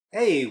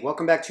Hey,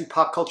 welcome back to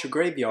Pop Culture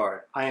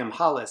Graveyard. I am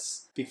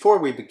Hollis. Before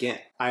we begin,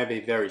 I have a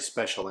very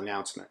special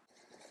announcement.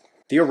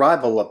 The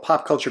arrival of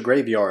Pop Culture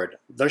Graveyard,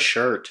 the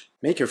shirt.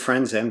 Make your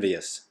friends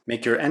envious.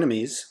 Make your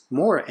enemies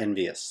more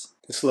envious.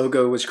 This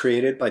logo was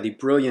created by the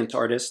brilliant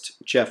artist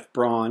Jeff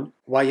Braun.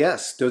 Why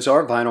yes, those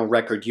are vinyl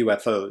record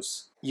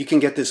UFOs. You can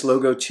get this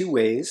logo two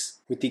ways,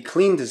 with the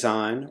clean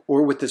design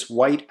or with this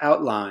white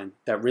outline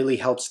that really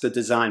helps the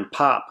design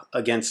pop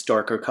against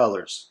darker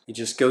colors. You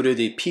just go to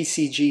the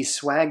PCG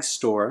swag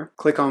store,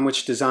 click on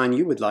which design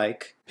you would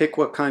like, pick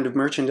what kind of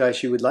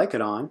merchandise you would like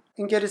it on,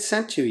 and get it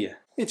sent to you.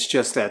 It's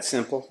just that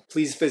simple.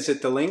 Please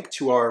visit the link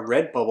to our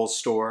Redbubble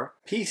store,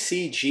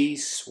 PCG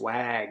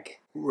Swag,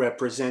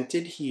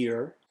 represented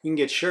here. You can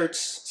get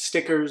shirts,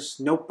 stickers,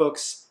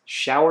 notebooks,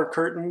 shower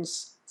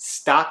curtains,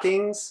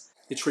 stockings.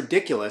 It's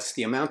ridiculous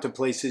the amount of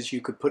places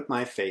you could put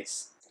my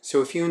face.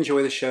 So if you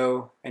enjoy the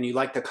show and you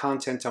like the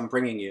content I'm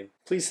bringing you,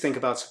 please think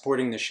about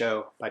supporting the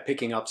show by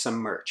picking up some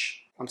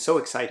merch. I'm so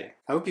excited.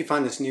 I hope you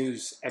find this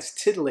news as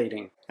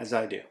titillating as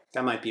I do.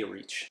 That might be a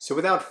reach. So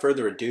without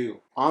further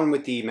ado, on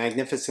with the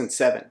Magnificent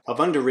Seven of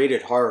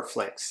underrated horror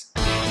flicks.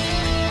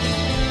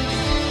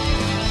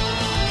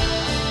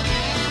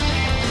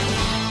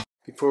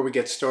 Before we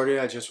get started,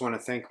 I just want to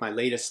thank my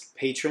latest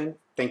patron.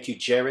 Thank you,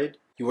 Jared.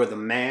 You are the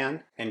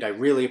man, and I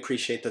really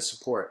appreciate the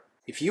support.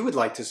 If you would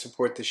like to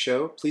support the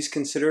show, please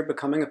consider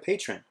becoming a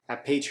patron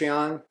at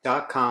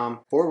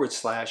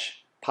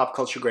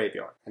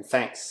patreon.com/popculturegraveyard. And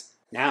thanks.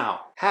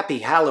 Now, happy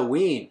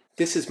Halloween!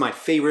 This is my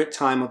favorite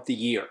time of the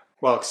year.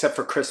 Well, except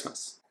for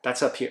Christmas.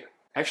 That's up here.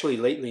 Actually,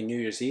 lately, New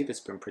Year's Eve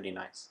has been pretty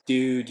nice.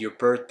 Dude, your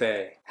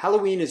birthday.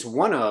 Halloween is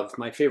one of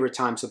my favorite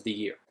times of the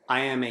year. I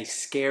am a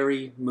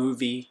scary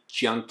movie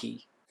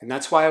junkie. And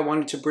that's why I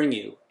wanted to bring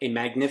you a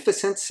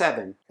Magnificent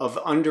Seven of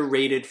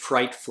underrated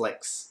fright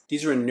flicks.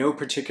 These are in no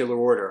particular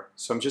order,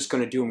 so I'm just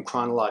going to do them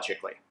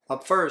chronologically.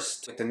 Up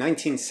first, the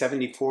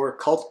 1974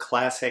 cult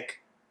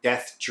classic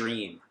Death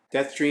Dream.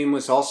 Death Dream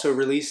was also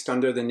released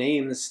under the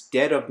names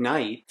Dead of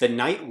Night, The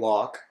Night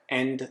Walk,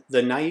 and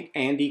The Night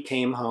Andy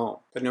Came Home.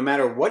 But no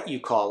matter what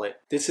you call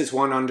it, this is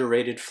one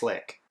underrated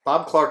flick.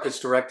 Bob Clark has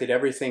directed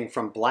everything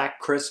from Black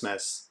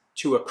Christmas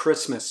to A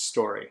Christmas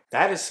Story.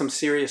 That is some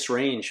serious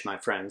range, my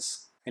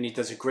friends. And he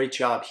does a great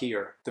job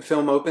here. The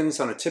film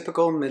opens on a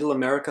typical Middle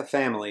America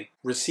family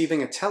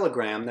receiving a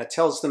telegram that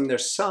tells them their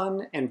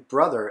son and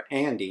brother,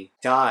 Andy,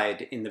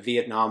 died in the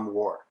Vietnam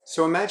War.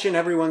 So imagine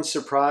everyone's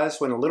surprise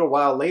when a little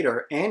while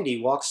later, Andy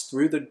walks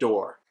through the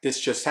door. This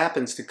just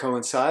happens to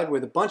coincide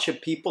with a bunch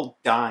of people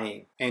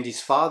dying.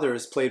 Andy's father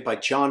is played by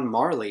John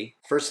Marley.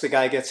 First the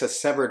guy gets a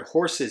severed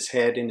horse's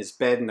head in his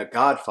bed in The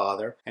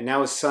Godfather, and now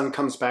his son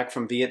comes back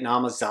from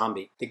Vietnam a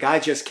zombie. The guy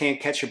just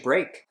can't catch a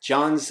break.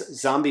 John's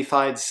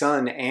zombified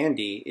son,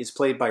 Andy, is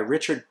played by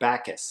Richard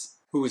Backus,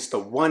 who is the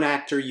one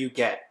actor you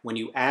get when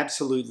you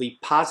absolutely,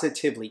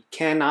 positively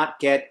cannot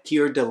get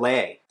pure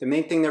delay. The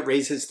main thing that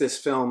raises this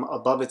film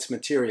above its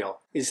material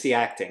is the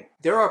acting.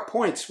 There are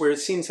points where it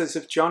seems as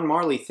if John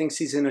Marley thinks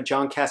he's in a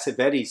John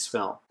Cassavetes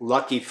film.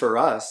 Lucky for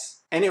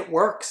us. And it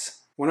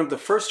works. One of the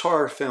first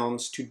horror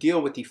films to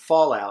deal with the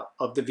fallout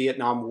of the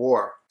Vietnam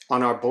War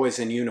on our boys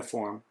in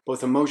uniform,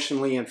 both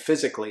emotionally and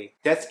physically.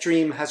 Death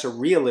Dream has a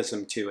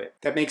realism to it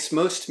that makes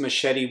most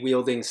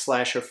machete-wielding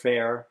slasher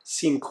fare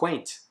seem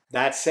quaint.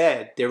 That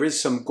said, there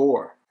is some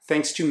gore,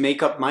 thanks to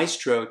makeup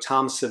maestro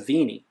Tom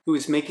Savini, who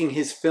is making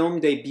his film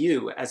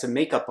debut as a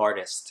makeup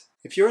artist.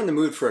 If you're in the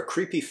mood for a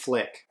creepy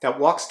flick that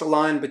walks the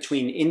line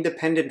between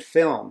independent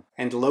film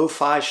and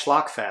lo-fi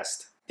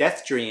schlockfest,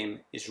 Death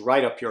Dream is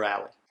right up your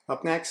alley.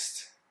 Up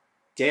next,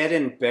 Dead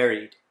and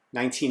Buried,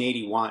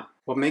 1981.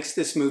 What makes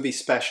this movie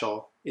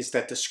special is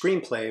that the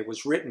screenplay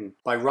was written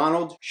by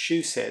Ronald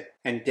Shusett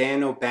and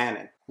Dan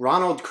O'Bannon.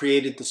 Ronald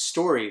created the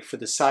story for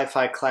the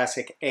sci-fi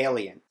classic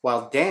Alien,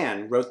 while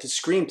Dan wrote the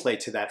screenplay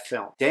to that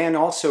film. Dan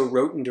also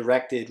wrote and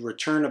directed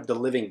Return of the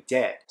Living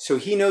Dead, so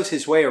he knows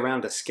his way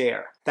around a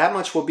scare. That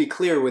much will be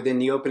clear within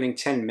the opening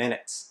 10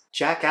 minutes.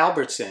 Jack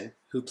Albertson,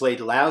 who played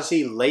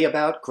lousy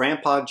layabout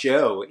Grandpa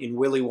Joe in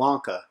Willy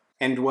Wonka,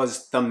 and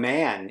was the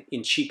man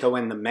in Chico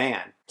and the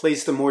Man,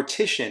 plays the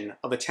mortician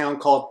of a town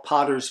called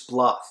Potter's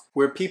Bluff,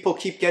 where people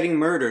keep getting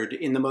murdered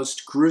in the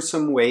most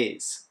gruesome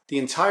ways. The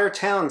entire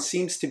town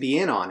seems to be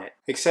in on it,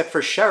 except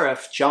for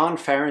Sheriff John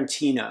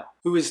Farentino,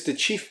 who is the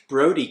Chief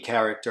Brody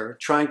character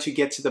trying to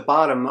get to the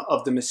bottom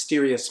of the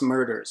mysterious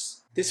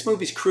murders. This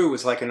movie's crew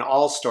was like an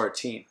all-star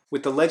team,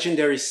 with the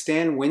legendary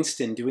Stan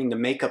Winston doing the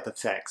makeup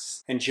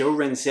effects, and Joe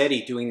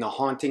Renzetti doing the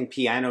haunting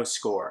piano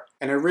score,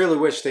 and I really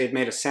wish they had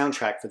made a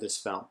soundtrack for this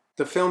film.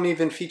 The film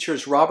even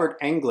features Robert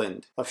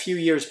Englund, a few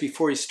years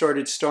before he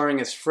started starring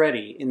as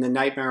Freddy in the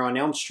Nightmare on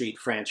Elm Street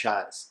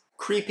franchise.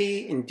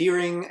 Creepy,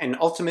 endearing, and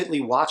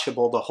ultimately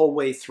watchable the whole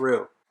way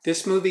through.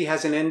 This movie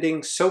has an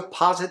ending so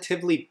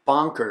positively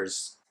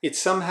bonkers, it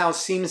somehow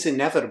seems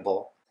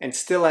inevitable and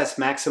still has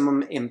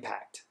maximum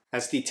impact.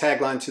 As the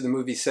tagline to the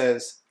movie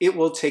says, it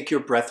will take your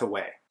breath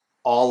away.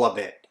 All of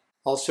it.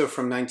 Also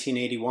from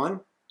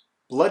 1981,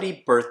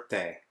 Bloody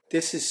Birthday.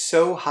 This is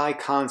so high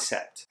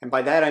concept, and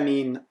by that I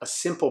mean a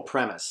simple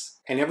premise,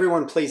 and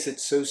everyone plays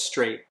it so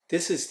straight.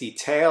 This is the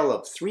tale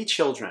of 3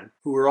 children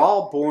who were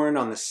all born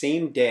on the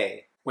same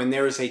day when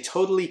there is a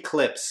total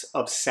eclipse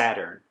of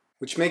Saturn,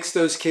 which makes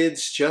those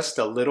kids just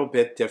a little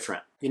bit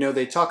different. You know,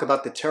 they talk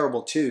about the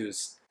terrible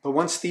twos, but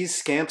once these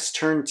scamps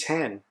turn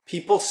 10,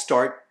 people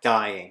start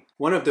dying.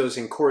 One of those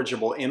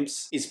incorrigible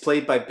imps is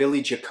played by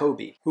Billy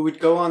Jacoby, who would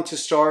go on to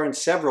star in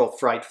several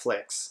fright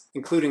flicks,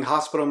 including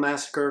Hospital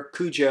Massacre,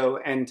 Cujo,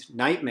 and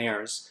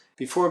Nightmares,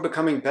 before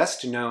becoming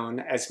best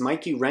known as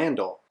Mikey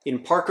Randall in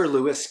Parker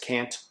Lewis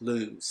Can't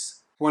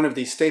Lose. One of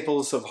the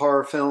staples of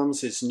horror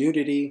films is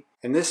nudity,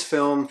 and this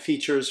film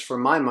features, for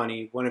my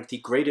money, one of the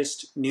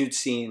greatest nude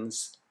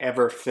scenes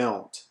ever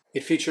filmed.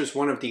 It features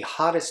one of the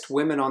hottest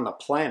women on the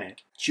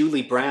planet,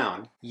 Julie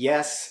Brown.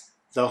 Yes,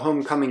 the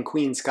homecoming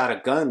queen's got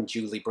a gun,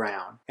 Julie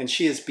Brown, and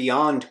she is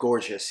beyond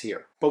gorgeous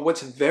here. But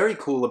what's very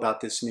cool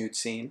about this nude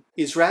scene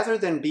is rather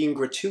than being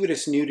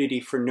gratuitous nudity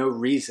for no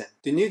reason,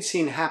 the nude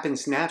scene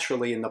happens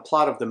naturally in the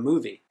plot of the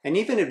movie and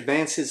even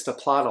advances the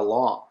plot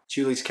along.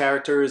 Julie's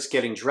character is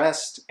getting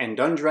dressed and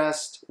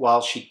undressed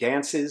while she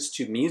dances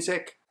to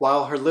music,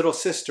 while her little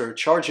sister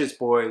charges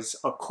boys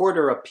a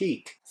quarter a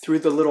peek through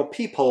the little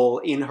peephole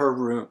in her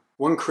room.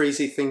 One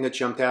crazy thing that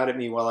jumped out at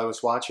me while I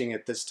was watching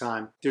it this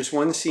time, there's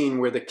one scene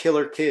where the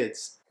killer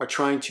kids are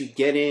trying to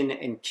get in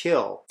and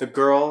kill the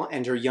girl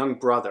and her young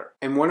brother.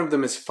 And one of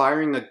them is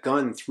firing a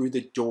gun through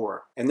the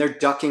door. And they're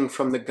ducking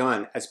from the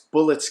gun as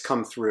bullets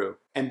come through.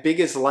 And big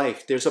as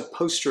life, there's a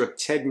poster of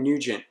Ted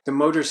Nugent, the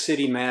Motor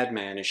City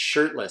Madman, is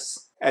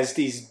shirtless as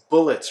these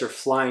bullets are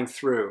flying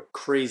through.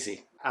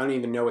 Crazy. I don't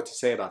even know what to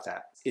say about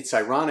that. It's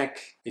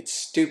ironic, it's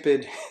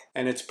stupid,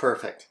 and it's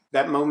perfect.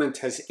 That moment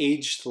has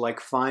aged like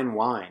fine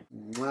wine.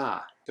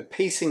 Mwah. The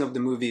pacing of the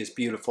movie is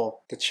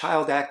beautiful. The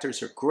child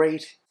actors are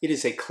great. It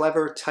is a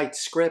clever, tight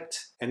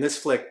script, and this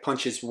flick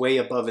punches way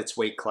above its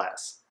weight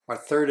class. Our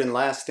third and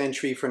last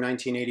entry for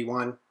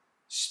 1981,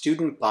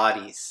 Student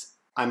Bodies.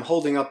 I'm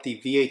holding up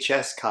the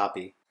VHS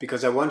copy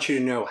because I want you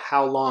to know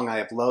how long I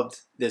have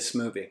loved this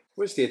movie.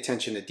 Where's the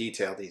attention to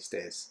detail these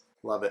days?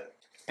 Love it.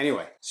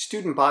 Anyway,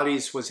 Student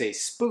Bodies was a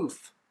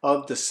spoof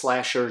of the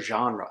slasher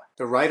genre.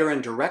 The writer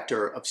and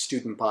director of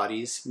Student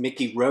Bodies,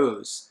 Mickey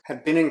Rose,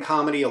 had been in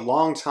comedy a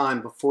long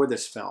time before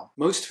this film,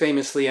 most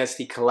famously as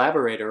the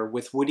collaborator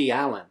with Woody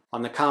Allen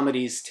on the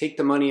comedies Take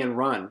the Money and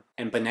Run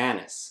and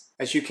Bananas.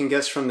 As you can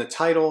guess from the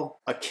title,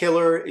 a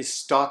killer is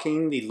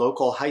stalking the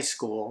local high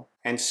school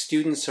and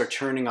students are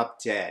turning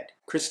up dead.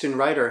 Kristen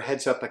Ritter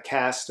heads up a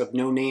cast of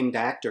no-named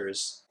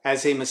actors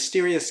as a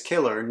mysterious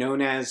killer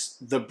known as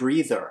the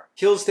Breather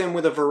kills them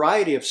with a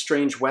variety of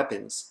strange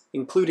weapons,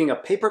 including a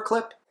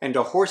paperclip and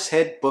a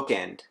horsehead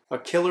bookend. A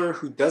killer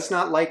who does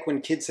not like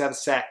when kids have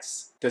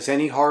sex. Does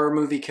any horror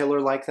movie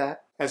killer like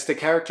that? As the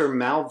character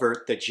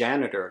Malvert, the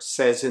janitor,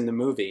 says in the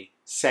movie,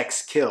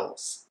 sex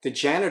kills. The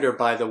janitor,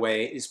 by the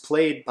way, is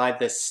played by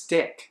The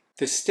Stick.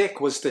 The Stick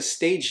was the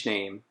stage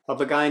name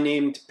of a guy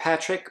named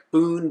Patrick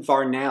Boone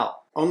Varnell,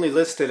 only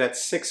listed at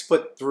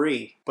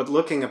 6'3", but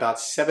looking about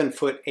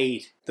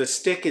 7'8". The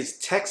Stick is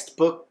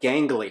textbook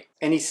gangly,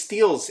 and he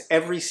steals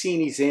every scene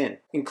he's in,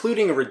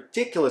 including a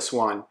ridiculous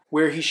one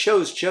where he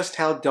shows just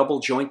how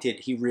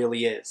double-jointed he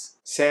really is.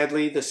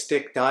 Sadly, The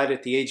Stick died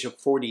at the age of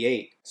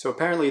 48, so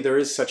apparently there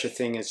is such a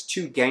thing as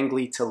too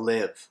gangly to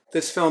live.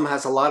 This film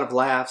has a lot of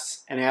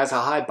laughs, and it has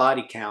a high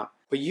body count,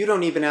 but you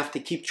don't even have to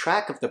keep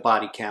track of the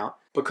body count,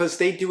 because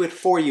they do it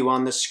for you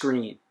on the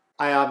screen.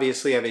 I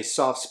obviously have a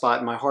soft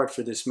spot in my heart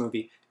for this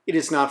movie. It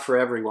is not for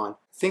everyone.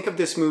 Think of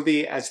this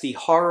movie as the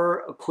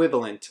horror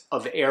equivalent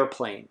of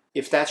Airplane.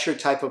 If that's your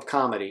type of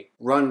comedy,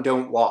 run,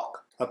 don't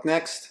walk. Up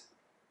next,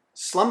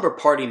 Slumber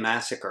Party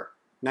Massacre,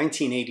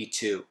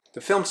 1982.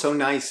 The film's so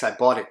nice I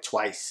bought it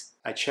twice.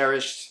 I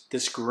cherished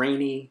this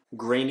grainy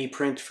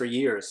print for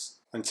years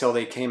until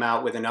they came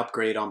out with an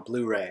upgrade on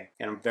Blu-ray,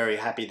 and I'm very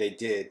happy they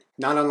did.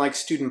 Not unlike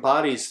Student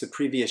Bodies the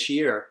previous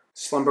year,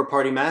 Slumber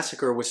Party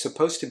Massacre was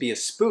supposed to be a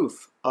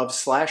spoof of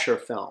slasher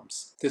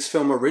films. This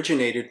film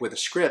originated with a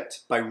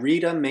script by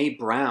Rita Mae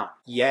Brown.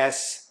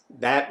 Yes,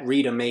 that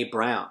Rita Mae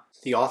Brown,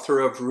 the author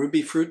of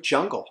Ruby Fruit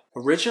Jungle,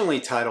 originally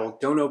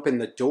titled Don't Open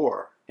the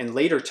Door, and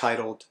later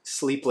titled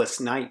Sleepless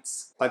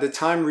Nights. By the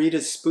time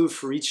Rita's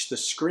spoof reached the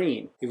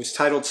screen, it was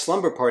titled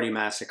Slumber Party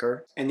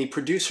Massacre, and the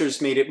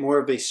producers made it more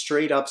of a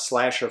straight-up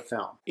slasher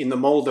film, in the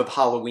mold of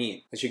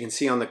Halloween. As you can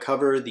see on the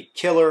cover, the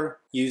killer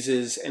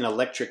uses an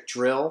electric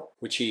drill,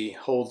 which he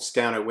holds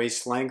down at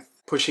waist length,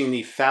 pushing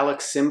the phallic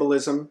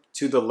symbolism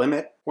to the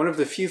limit. One of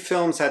the few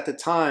films at the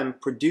time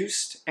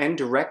produced and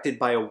directed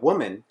by a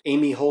woman,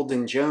 Amy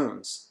Holden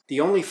Jones. The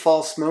only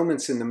false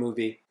moments in the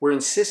movie were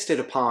insisted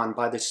upon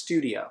by the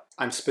studio.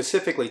 I'm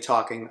specifically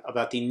talking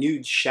about the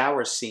nude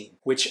shower scene,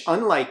 which,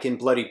 unlike in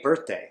Bloody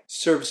Birthday,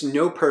 serves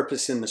no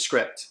purpose in the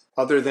script.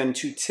 other than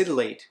to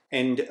titillate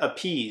and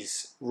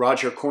appease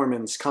Roger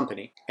Corman's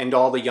company and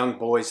all the young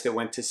boys that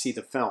went to see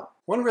the film.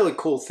 One really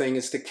cool thing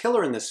is the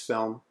killer in this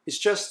film is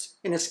just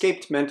an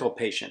escaped mental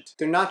patient.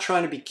 They're not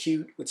trying to be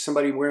cute with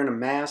somebody wearing a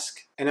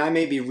mask, and I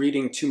may be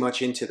reading too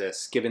much into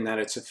this given that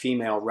it's a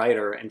female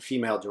writer and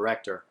female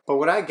director. But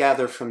what I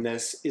gather from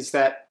this is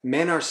that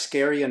men are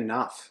scary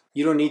enough.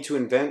 You don't need to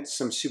invent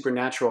some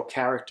supernatural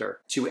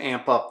character to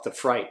amp up the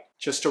fright.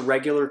 Just a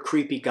regular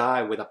creepy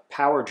guy with a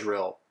power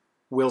drill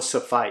will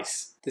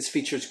suffice. This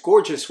features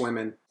gorgeous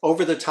women,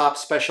 over-the-top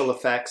special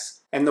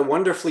effects, and the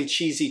wonderfully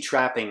cheesy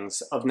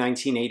trappings of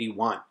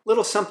 1981.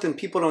 Little something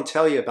people don't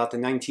tell you about the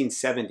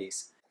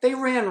 1970s. They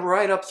ran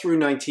right up through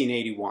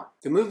 1981.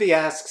 The movie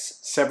asks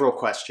several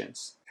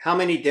questions. How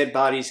many dead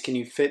bodies can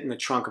you fit in the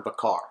trunk of a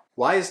car?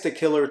 Why is the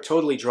killer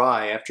totally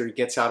dry after he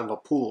gets out of a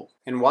pool?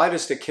 And why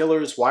does the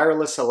killer's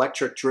wireless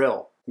electric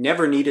drill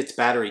never need its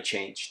battery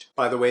changed?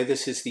 By the way,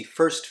 this is the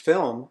first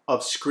film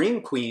of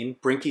Scream Queen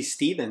Brinky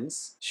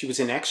Stevens. She was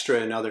an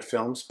extra in other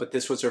films, but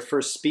this was her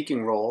first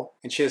speaking role,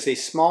 and she has a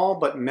small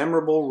but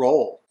memorable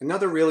role.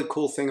 Another really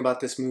cool thing about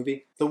this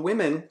movie, the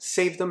women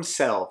save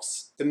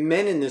themselves. The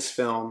men in this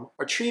film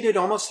are treated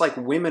almost like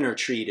women are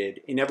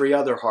treated in every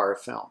other horror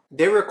film.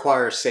 They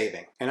require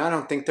saving, and I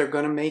don't think they're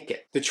going to make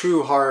it. The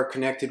true horror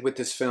connected with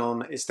this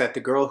film is that the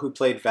girl who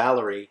played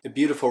Valerie, the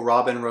beautiful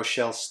Robin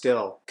Rochelle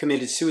Still,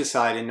 committed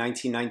suicide in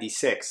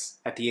 1996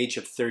 at the age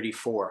of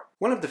 34.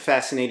 One of the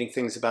fascinating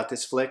things about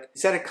this flick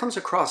is that it comes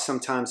across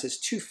sometimes as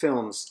two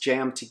films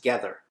jammed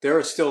together. There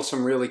are still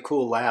some really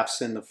cool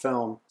laughs in the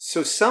film,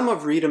 so some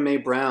of Rita Mae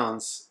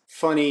Brown's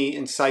funny,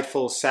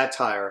 insightful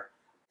satire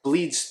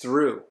bleeds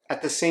through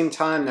at the same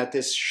time that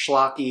this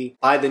schlocky,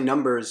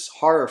 by-the-numbers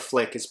horror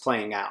flick is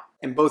playing out.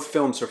 And both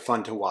films are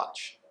fun to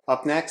watch.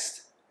 Up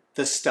next,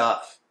 The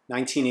Stuff,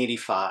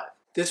 1985.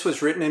 This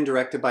was written and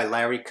directed by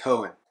Larry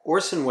Cohen,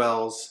 Orson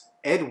Welles,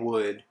 Ed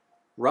Wood,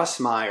 Russ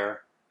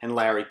Meyer, and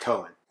Larry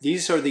Cohen.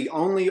 These are the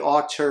only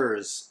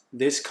auteurs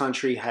this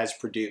country has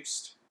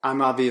produced.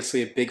 I'm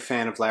obviously a big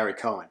fan of Larry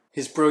Cohen.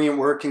 His brilliant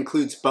work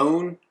includes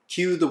Bone,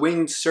 Q the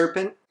Winged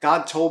Serpent,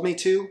 God Told Me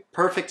To,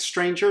 Perfect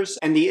Strangers,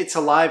 and the It's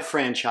Alive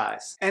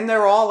franchise. And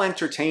they're all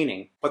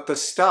entertaining, but The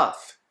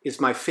Stuff is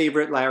my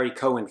favorite Larry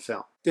Cohen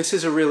film. This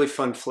is a really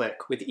fun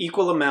flick with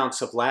equal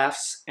amounts of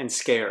laughs and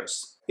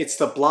scares. It's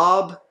The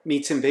Blob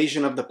meets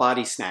Invasion of the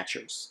Body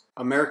Snatchers.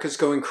 America's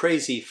going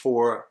crazy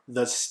for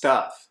The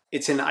Stuff.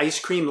 It's an ice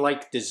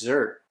cream-like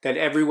dessert that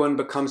everyone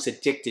becomes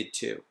addicted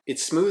to.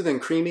 It's smooth and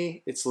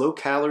creamy, it's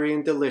low-calorie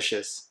and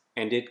delicious,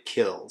 and it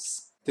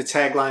kills. The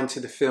tagline to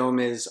the film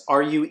is,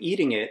 "Are you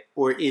eating it,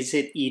 or is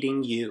it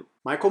eating you?"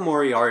 Michael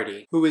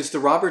Moriarty, who is the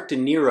Robert De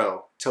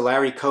Niro to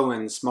Larry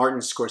Cohen's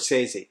Martin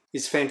Scorsese,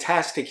 is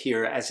fantastic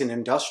here as an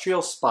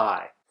industrial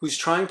spy who's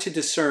trying to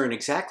discern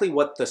exactly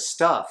what the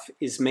stuff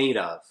is made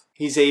of.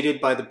 He's aided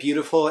by the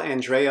beautiful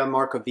Andrea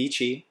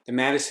Marcovici, the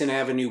Madison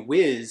Avenue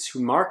whiz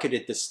who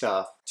marketed the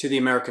stuff to the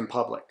American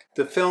public.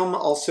 The film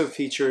also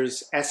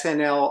features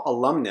SNL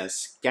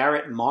alumnus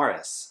Garrett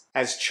Morris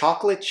as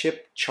Chocolate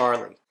Chip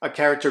Charlie, a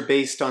character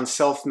based on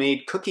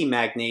self-made cookie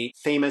magnate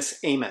Famous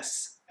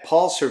Amos.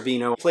 Paul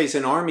Sorvino plays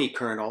an army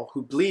colonel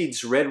who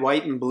bleeds red,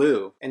 white, and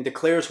blue and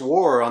declares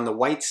war on the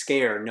white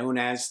scare known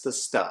as the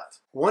stuff.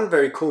 One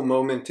very cool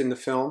moment in the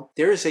film,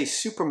 there is a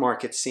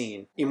supermarket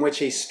scene in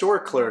which a store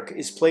clerk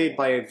is played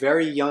by a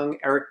very young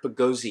Eric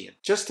Bogosian.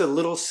 Just a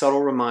little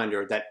subtle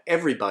reminder that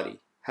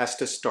everybody has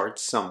to start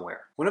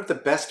somewhere. One of the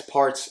best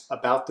parts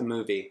about the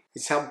movie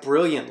is how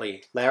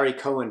brilliantly Larry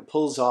Cohen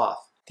pulls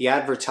off the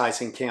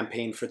advertising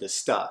campaign for the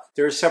stuff.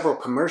 There are several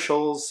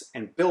commercials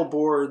and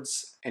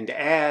billboards and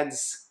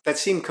ads that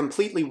seem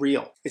completely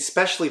real,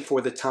 especially for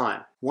the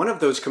time. One of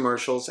those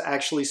commercials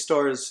actually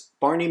stars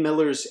Barney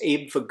Miller's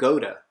Abe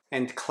Vigoda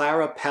and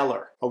Clara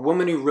Peller, a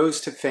woman who rose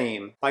to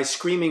fame by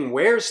screaming,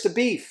 "Where's the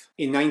beef?"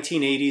 in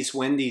 1980s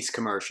Wendy's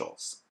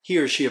commercials.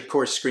 Here she of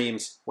course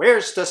screams,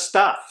 "Where's the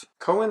stuff?"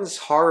 Cohen's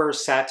horror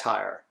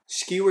satire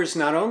skewers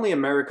not only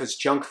America's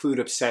junk food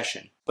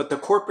obsession, but the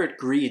corporate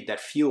greed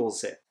that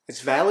fuels it.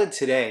 It's valid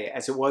today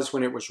as it was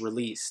when it was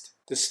released.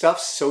 The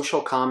Stuff's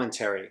social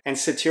commentary and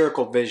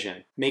satirical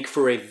vision make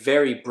for a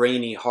very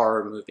brainy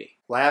horror movie.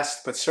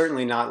 Last, but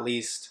certainly not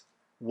least,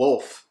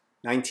 Wolf,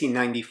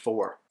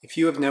 1994. If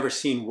you have never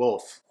seen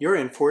Wolf, you're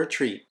in for a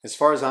treat. As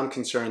far as I'm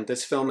concerned,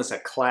 this film is a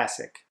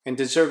classic and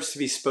deserves to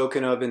be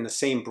spoken of in the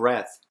same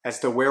breath as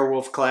the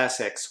werewolf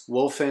classics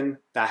Wolfen,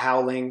 The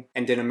Howling,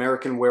 and An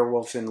American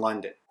Werewolf in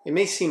London. It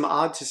may seem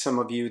odd to some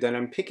of you that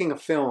I'm picking a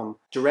film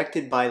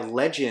directed by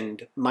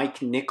legend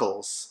Mike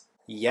Nichols,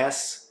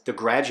 yes, the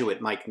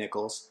graduate Mike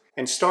Nichols,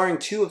 and starring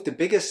two of the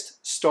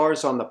biggest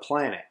stars on the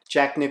planet,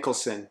 Jack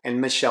Nicholson and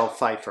Michelle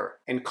Pfeiffer,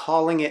 and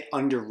calling it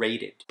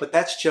underrated. But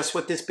that's just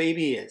what this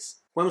baby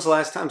is. When was the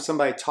last time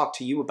somebody talked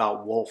to you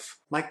about Wolf?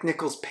 Mike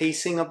Nichols'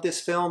 pacing of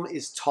this film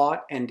is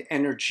taut and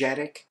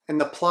energetic,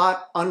 and the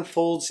plot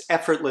unfolds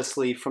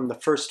effortlessly from the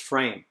first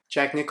frame.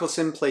 Jack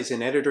Nicholson plays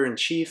an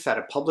editor-in-chief at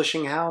a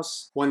publishing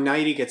house. One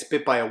night he gets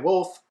bit by a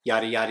wolf,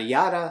 yada yada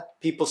yada.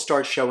 People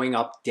start showing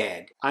up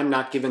dead. I'm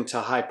not given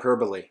to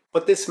hyperbole,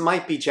 but this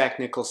might be Jack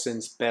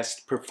Nicholson's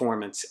best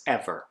performance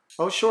ever.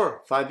 Oh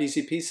sure, 5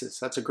 Easy Pieces.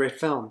 That's a great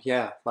film.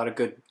 Yeah, a lot of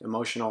good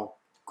emotional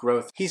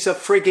growth. He's a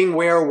frigging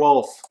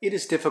werewolf. It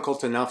is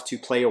difficult enough to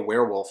play a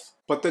werewolf,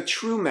 but the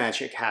true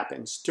magic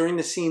happens during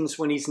the scenes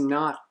when he's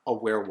not a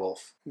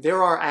werewolf.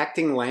 There are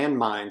acting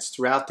landmines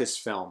throughout this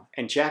film,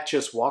 and Jack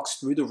just walks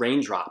through the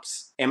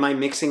raindrops. Am I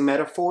mixing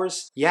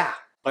metaphors? Yeah,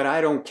 but I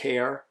don't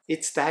care.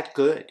 It's that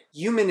good.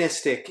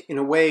 Humanistic in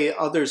a way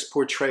others'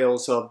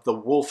 portrayals of the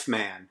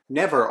Wolfman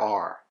never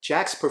are.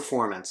 Jack's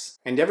performance,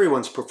 and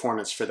everyone's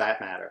performance for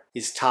that matter,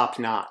 is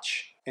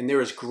top-notch. And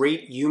there is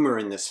great humor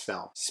in this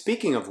film.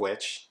 Speaking of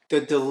which, the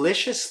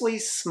deliciously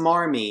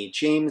smarmy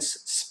James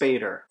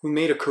Spader, who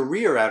made a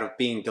career out of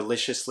being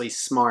deliciously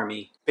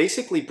smarmy,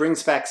 basically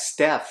brings back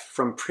Steph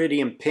from Pretty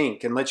in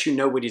Pink and lets you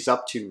know what he's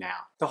up to now.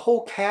 The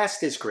whole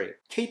cast is great.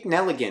 Kate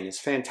Nelligan is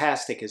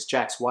fantastic as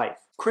Jack's wife.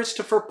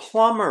 Christopher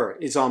Plummer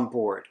is on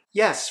board.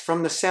 Yes,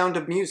 from The Sound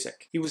of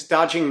Music. He was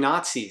dodging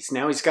Nazis,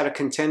 now he's got to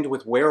contend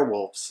with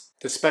werewolves.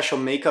 The special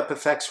makeup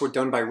effects were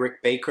done by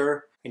Rick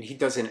Baker, and he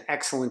does an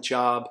excellent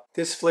job.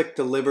 This flick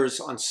delivers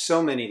on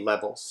so many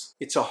levels.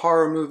 It's a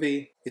horror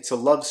movie, it's a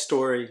love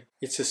story,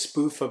 it's a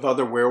spoof of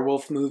other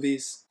werewolf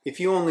movies. If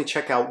you only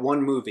check out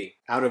one movie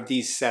out of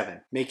these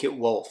 7, make it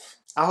Wolf.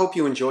 I hope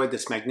you enjoyed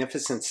this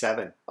magnificent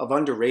 7 of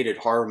underrated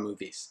horror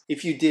movies.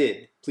 If you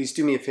did, please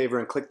do me a favor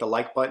and click the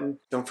like button.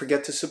 Don't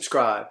forget to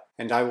subscribe,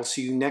 and I will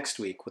see you next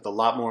week with a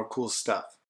lot more cool stuff.